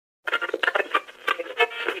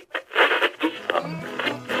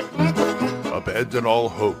Abandon all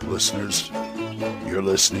hope, listeners. You're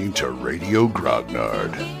listening to Radio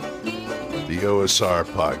Grognard, the OSR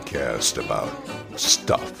podcast about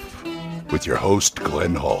stuff, with your host,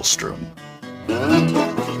 Glenn Hallstrom.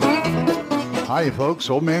 Hi, folks.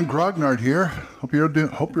 Old Man Grognard here. Hope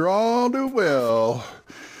you're all doing well.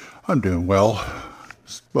 I'm doing well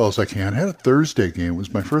as well as I can. I had a Thursday game. It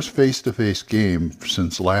was my first face-to-face game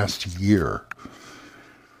since last year.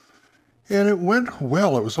 And it went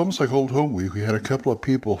well. It was almost like old home week. We had a couple of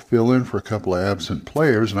people fill in for a couple of absent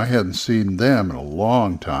players, and I hadn't seen them in a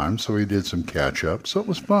long time, so we did some catch up. So it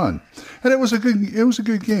was fun, and it was a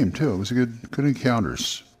good game too. It was a good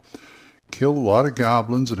encounters. Killed a lot of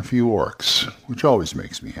goblins and a few orcs, which always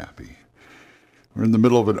makes me happy. We're in the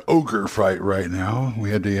middle of an ogre fight right now.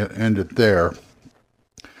 We had to end it there.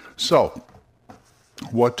 So,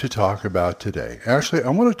 what to talk about today? Actually, I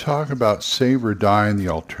want to talk about save or die and the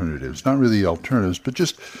alternatives. Not really the alternatives, but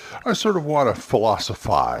just I sort of want to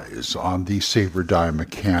philosophize on the save or die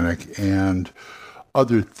mechanic and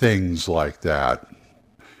other things like that.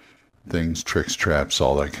 Things, tricks, traps,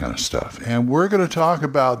 all that kind of stuff. And we're going to talk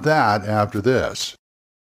about that after this.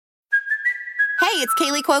 Hey, it's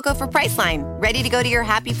Kaylee Cuoco for Priceline. Ready to go to your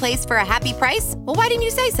happy place for a happy price? Well, why didn't you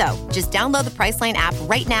say so? Just download the Priceline app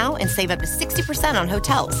right now and save up to 60% on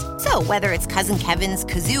hotels. So whether it's Cousin Kevin's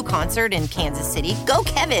Kazoo Concert in Kansas City, go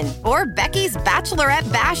Kevin, or Becky's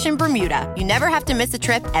Bachelorette Bash in Bermuda, you never have to miss a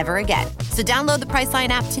trip ever again. So download the Priceline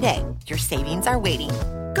app today. Your savings are waiting.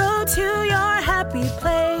 Go to your happy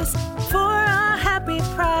place for a happy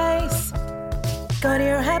price. Go to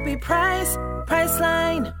your happy price,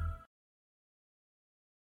 Priceline.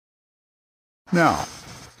 Now,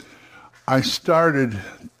 I started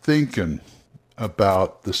thinking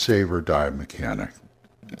about the save or die mechanic,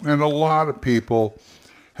 and a lot of people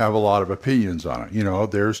have a lot of opinions on it. You know,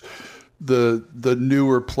 there's the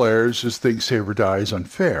newer players just think save or die is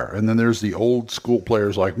unfair, and then there's the old school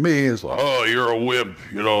players like me. It's like, oh, you're a wimp.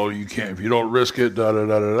 You know, you can't if you don't risk it. Da da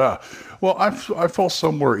da da da. Well, I fall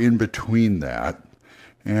somewhere in between that,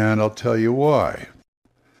 and I'll tell you why.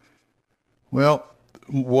 Well,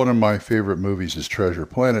 one of my favorite movies is Treasure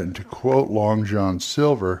Planet, and to quote Long John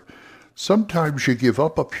Silver, sometimes you give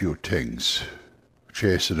up a few things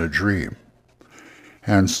chasing a dream.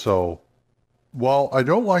 And so, while I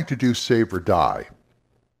don't like to do save or die,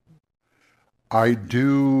 I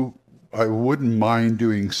wouldn't mind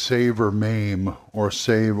doing save or maim, or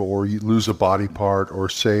save or you lose a body part, or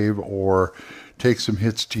save or take some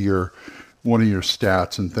hits to one of your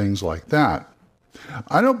stats and things like that.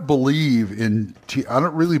 I don't really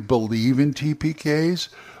believe in TPKs,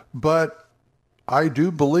 but I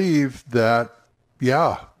do believe that,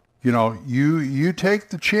 yeah, you know, you take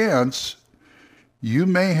the chance, you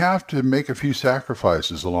may have to make a few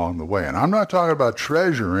sacrifices along the way. And I'm not talking about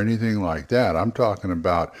treasure or anything like that. I'm talking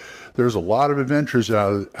about there's a lot of adventurers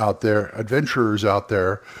out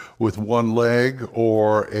there with one leg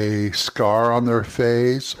or a scar on their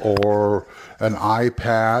face or an eye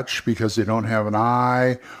patch because they don't have an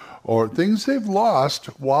eye, or things they've lost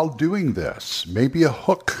while doing this. Maybe a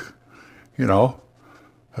hook, you know.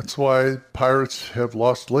 That's why pirates have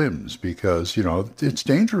lost limbs, because, you know, it's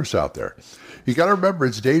dangerous out there. You got to remember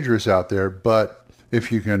it's dangerous out there, but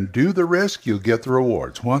if you can do the risk, you'll get the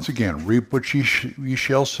rewards. Once again, reap what ye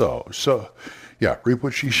shall sow. So, yeah, reap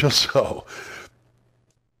what ye shall sow.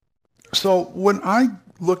 So when I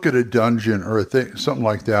look at a dungeon or something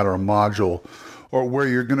like that, or a module, or where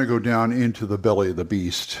you're going to go down into the belly of the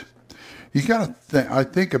beast, you got to I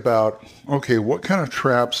think about, okay, what kind of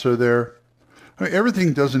traps are there? I mean,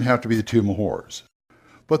 everything doesn't have to be the Tomb of Horrors,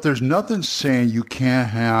 but there's nothing saying you can't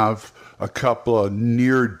have a couple of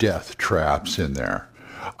near-death traps in there.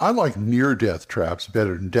 I like near-death traps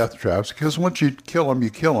better than death traps, because once you kill them,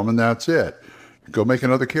 and that's it. Go make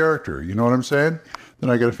another character, you know what I'm saying? Then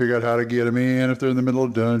I got to figure out how to get them in if they're in the middle of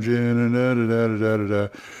a dungeon, and da-da-da-da-da-da.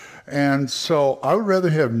 And so I would rather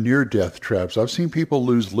have near-death traps. I've seen people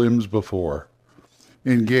lose limbs before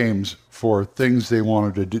in games for things they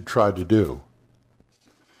wanted to try to do.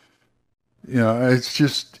 You know, it's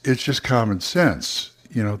just common sense.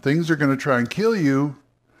 You know, things are going to try and kill you,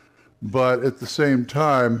 but at the same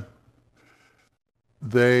time,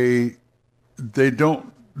 they're going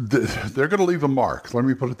to leave a mark. Let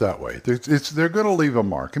me put it that way. They're going to leave a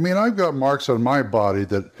mark. I mean, I've got marks on my body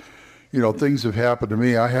that, you know, things have happened to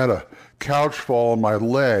me. I had a couch fall on my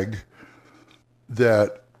leg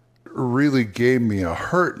that really gave me a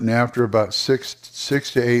hurt, and after about six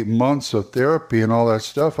to 8 months of therapy and all that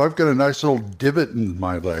stuff, I've got a nice little divot in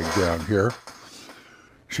my leg down here.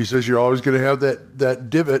 She says, you're always going to have that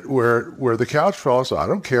divot where the couch fell. So I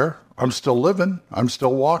don't care. I'm still living. I'm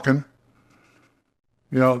still walking.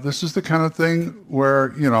 This is the kind of thing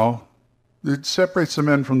where, it separates the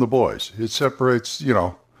men from the boys. It separates, who's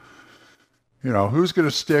going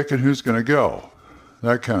to stick and who's going to go.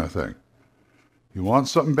 That kind of thing. You want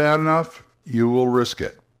something bad enough, you will risk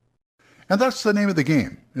it. And that's the name of the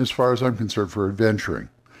game, as far as I'm concerned, for adventuring.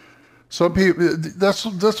 Some people,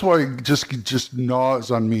 that's why it just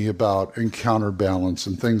gnaws on me about encounter balance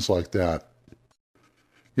and things like that.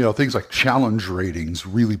 Things like challenge ratings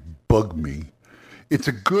really bug me. It's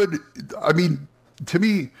a good, to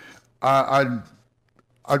me, I'd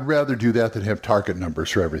rather do that than have target numbers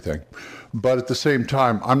for everything. But at the same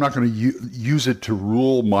time, I'm not going to use it to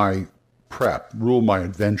rule my prep, rule my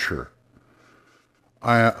adventure.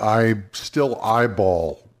 I still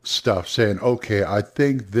eyeball stuff saying, okay, I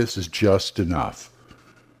think this is just enough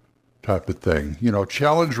type of thing.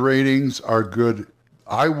 Challenge ratings are good.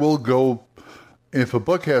 I will go, if a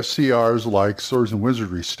book has CRs like Swords and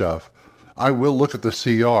Wizardry stuff, I will look at the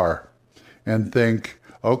CR and think,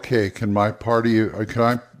 okay, can my party of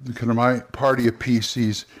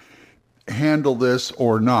PCs handle this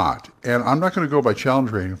or not? And I'm not going to go by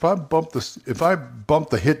challenge rating. If I bump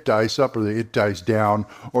the hit dice up or the hit dice down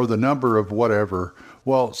or the number of whatever,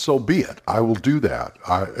 well, so be it. I will do that,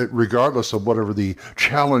 regardless of whatever the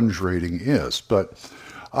challenge rating is. But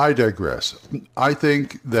I digress. I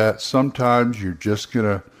think that sometimes you're just going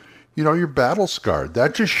to, you're battle scarred.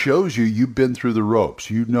 That just shows you've been through the ropes.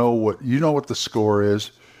 You know what the score is.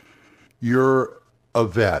 You're a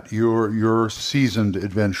vet. You're a seasoned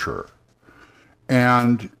adventurer.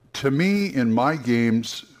 And to me, in my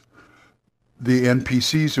games, the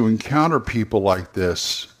NPCs who encounter people like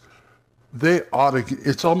this,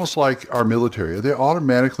 it's almost like our military. They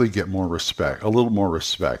automatically get more respect, a little more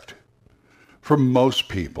respect from most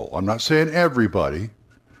people. I'm not saying everybody.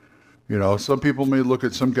 Some people may look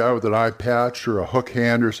at some guy with an eye patch or a hook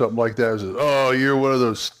hand or something like that and say, oh, you're one of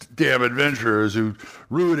those damn adventurers who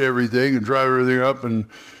ruin everything and drive everything up. And,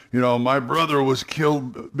 my brother was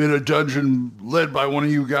killed in a dungeon led by one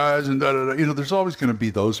of you guys and da-da-da. There's always going to be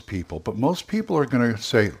those people. But most people are going to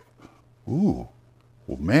say, ooh,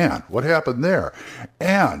 well, man, what happened there?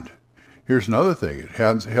 And here's another thing. It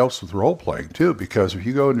helps with role-playing, too, because if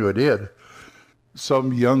you go into an inn,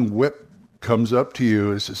 some young whip comes up to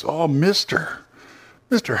you and says, oh, mister,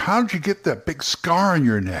 how did you get that big scar on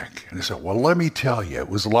your neck? And I said, well, let me tell you, it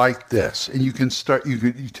was like this. And you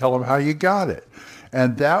tell them how you got it.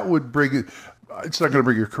 And that would it's not going to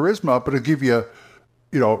bring your charisma up, but it'll give you,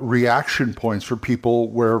 reaction points for people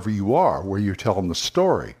wherever you are, where you tell them the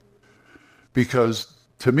story. Because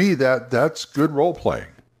to me, that's good role playing.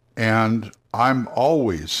 And I'm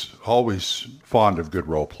always fond of good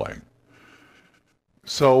role playing.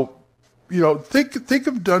 So, think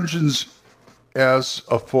of dungeons as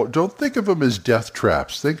don't think of them as death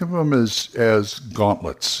traps. Think of them as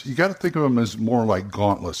gauntlets. You got to think of them as more like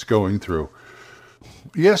gauntlets going through.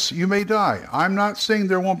 Yes, you may die. I'm not saying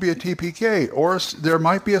there won't be a TPK, or there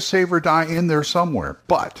might be a save or die in there somewhere,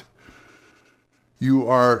 but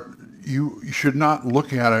you should not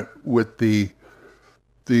look at it with the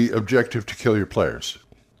objective to kill your players.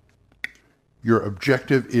 Your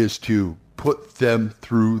objective is to put them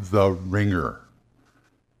through the ringer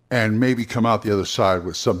and maybe come out the other side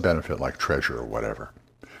with some benefit like treasure or whatever.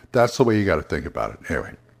 That's the way you got to think about it.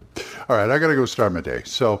 Anyway. All right, I got to go start my day.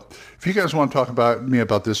 So if you guys want to talk about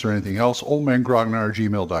this or anything else,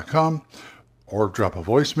 oldmangrognar@gmail.com, or drop a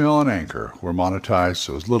voicemail on Anchor. We're monetized,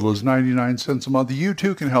 so as little as 99 cents a month. You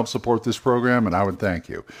too can help support this program, and I would thank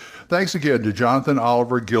you. Thanks again to Jonathan,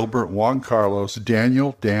 Oliver, Gilbert, Juan Carlos,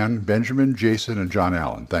 Daniel, Dan, Benjamin, Jason, and John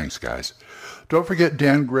Allen. Thanks, guys. Don't forget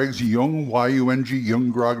Dan Gregg's Jung, Y-U-N-G,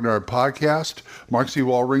 Jung Grognard podcast, Mark C.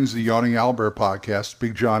 Walring's The Yawning Owlbear podcast,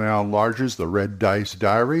 Big John Allen Large's The Red Dice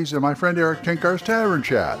Diaries, and my friend Eric Tenkar's Tavern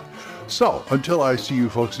Chat. So, until I see you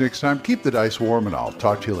folks next time, keep the dice warm, and I'll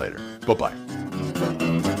talk to you later. Bye-bye.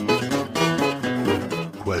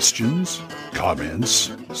 Questions?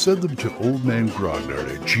 Comments? Send them to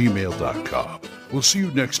oldmangrognard@gmail.com. We'll see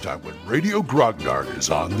you next time when Radio Grognard is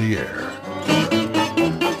on the air.